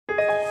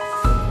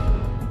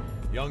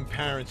Young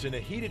parents in a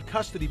heated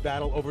custody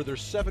battle over their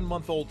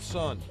 7-month-old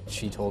son.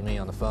 She told me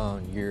on the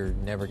phone, "You're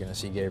never going to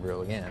see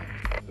Gabriel again."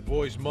 The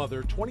boy's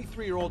mother,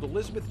 23-year-old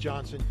Elizabeth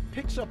Johnson,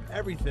 picks up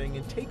everything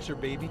and takes her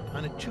baby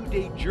on a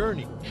 2-day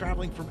journey,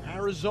 traveling from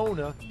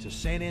Arizona to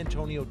San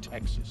Antonio,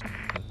 Texas.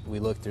 We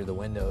looked through the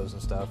windows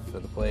and stuff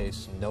of the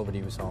place, and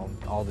nobody was home.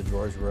 All the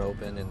drawers were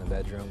open in the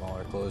bedroom, all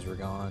our clothes were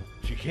gone.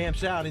 She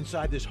camps out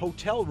inside this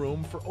hotel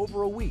room for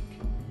over a week.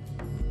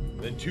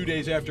 Then 2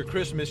 days after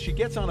Christmas, she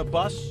gets on a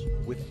bus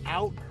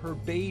without her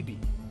baby.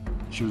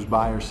 She was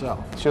by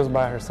herself. She was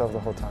by herself the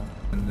whole time.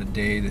 And the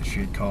day that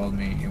she had called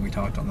me and we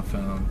talked on the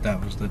phone,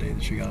 that was the day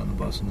that she got on the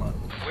bus and left.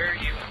 Where are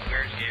you?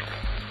 Where's Gabriel?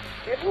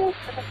 Gabriel's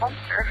in the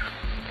dumpster.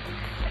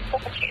 I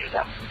suffocated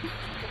him.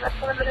 I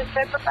put him in his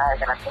paper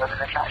bag and I put him in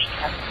the trash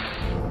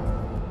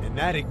can. And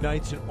that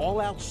ignites an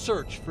all-out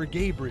search for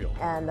Gabriel.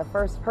 And the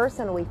first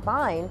person we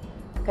find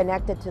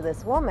connected to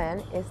this woman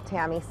is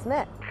Tammy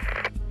Smith.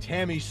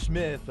 Tammy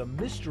Smith, a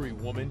mystery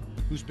woman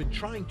who's been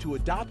trying to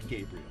adopt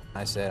Gabriel.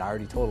 I said, "I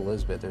already told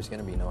Elizabeth there's going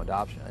to be no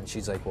adoption." And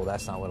she's like, "Well,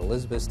 that's not what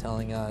Elizabeth's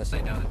telling us."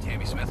 They know that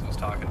Tammy Smith was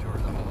talking to her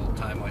the whole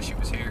time while she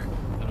was here.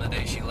 From the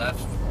day she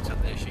left to the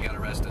day she got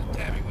arrested,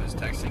 Tammy was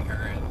texting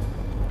her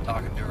and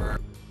talking to her.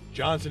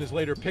 Johnson is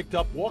later picked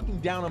up walking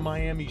down a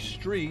Miami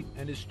street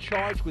and is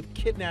charged with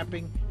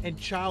kidnapping and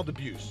child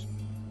abuse.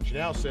 She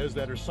now says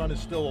that her son is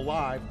still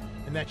alive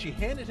and that she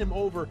handed him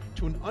over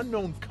to an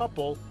unknown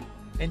couple,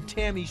 and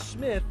Tammy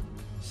Smith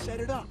set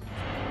it up.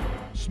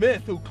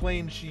 Smith, who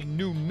claims she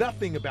knew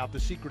nothing about the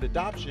secret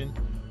adoption,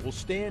 will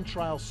stand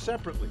trial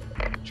separately,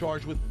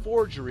 charged with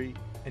forgery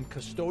and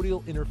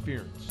custodial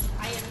interference.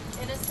 I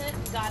am innocent.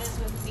 God is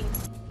with me.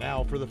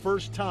 Now, for the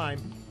first time,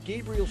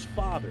 Gabriel's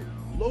father,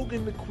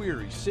 Logan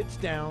McQuarrie, sits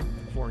down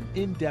for an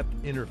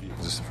in-depth interview.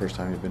 Is this the first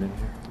time you've been in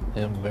here?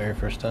 Yeah, very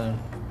first time.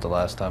 The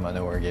last time I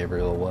knew where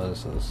Gabriel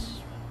was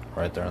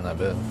right there on that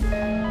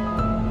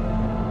bed.